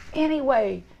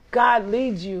 anyway, God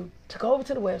leads you to go over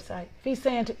to the website. If he's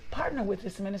saying to partner with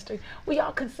this ministry, we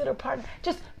all consider partner.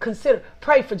 Just consider,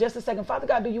 pray for just a second. Father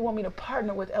God, do you want me to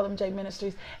partner with LMJ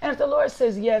Ministries? And if the Lord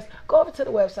says yes, go over to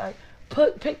the website,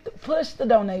 push the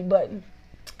donate button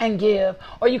and give.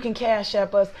 Or you can cash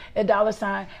app us at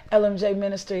 $LMJ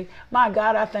Ministry. My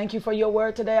God, I thank you for your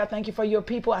word today. I thank you for your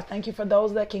people. I thank you for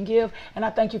those that can give. And I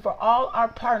thank you for all our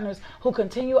partners who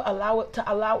continue to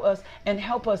allow us and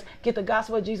help us get the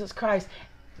gospel of Jesus Christ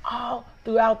all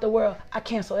throughout the world. I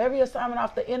cancel every assignment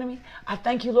off the enemy. I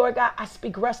thank you, Lord God. I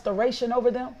speak restoration over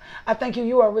them. I thank you.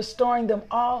 You are restoring them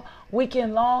all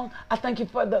weekend long. I thank you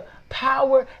for the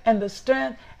power and the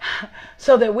strength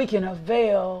so that we can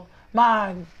avail,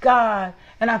 my God.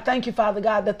 And I thank you, Father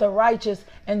God, that the righteous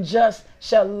and just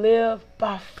shall live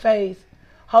by faith.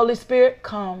 Holy Spirit,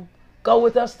 come. Go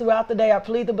with us throughout the day. I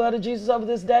plead the blood of Jesus over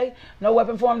this day. No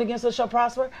weapon formed against us shall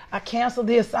prosper. I cancel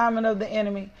the assignment of the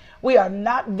enemy. We are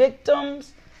not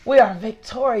victims. We are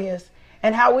victorious.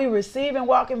 And how we receive and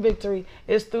walk in victory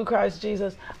is through Christ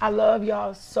Jesus. I love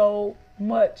y'all so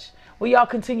much. Will y'all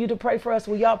continue to pray for us?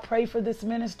 Will y'all pray for this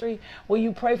ministry? Will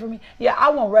you pray for me? Yeah,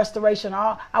 I want restoration.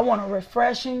 I want a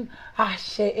refreshing. May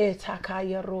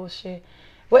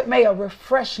a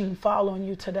refreshing fall on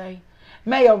you today.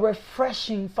 May a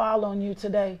refreshing fall on you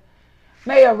today.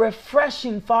 May a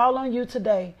refreshing fall on you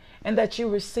today, and that you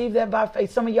receive that by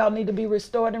faith. Some of y'all need to be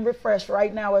restored and refreshed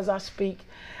right now as I speak.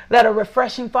 Let a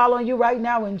refreshing fall on you right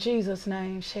now in Jesus'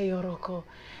 name.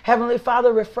 Heavenly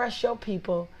Father, refresh your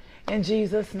people in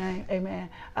Jesus' name. Amen.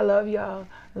 I love y'all.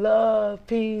 Love,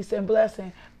 peace, and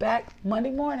blessing. Back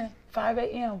Monday morning, 5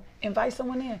 a.m. Invite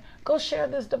someone in. Go share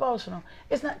this devotional.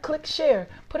 It's not click share.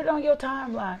 Put it on your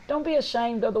timeline. Don't be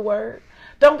ashamed of the word.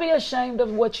 Don't be ashamed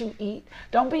of what you eat.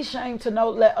 Don't be ashamed to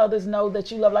let others know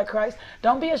that you love like Christ.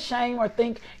 Don't be ashamed or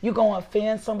think you're going to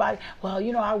offend somebody. Well,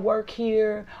 I work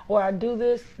here or I do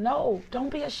this. No, don't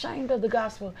be ashamed of the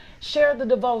gospel. Share the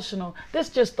devotional. This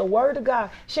is just the word of God.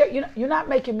 Share. You're not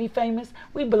making me famous.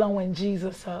 We blowing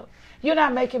Jesus up. You're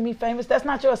not making me famous. That's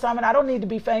not your assignment. I don't need to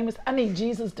be famous. I need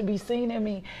Jesus to be seen in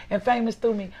me and famous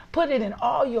through me. Put it in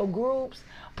all your groups.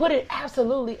 Put it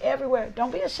absolutely everywhere.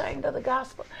 Don't be ashamed of the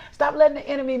gospel. Stop letting the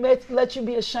enemy let you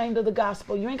be ashamed of the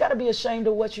gospel. You ain't got to be ashamed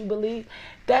of what you believe.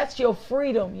 That's your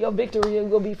freedom. Your victory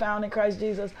will be found in Christ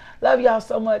Jesus. Love y'all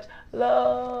so much.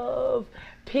 Love,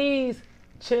 peace,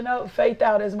 chin up, faith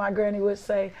out, as my granny would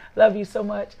say. Love you so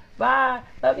much. Bye.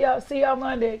 Love y'all. See y'all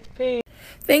Monday. Peace.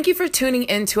 Thank you for tuning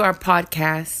into our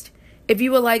podcast. If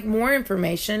you would like more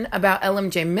information about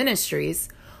LMJ Ministries,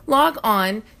 log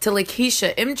on to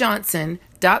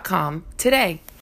LakeishaMJohnson.com today.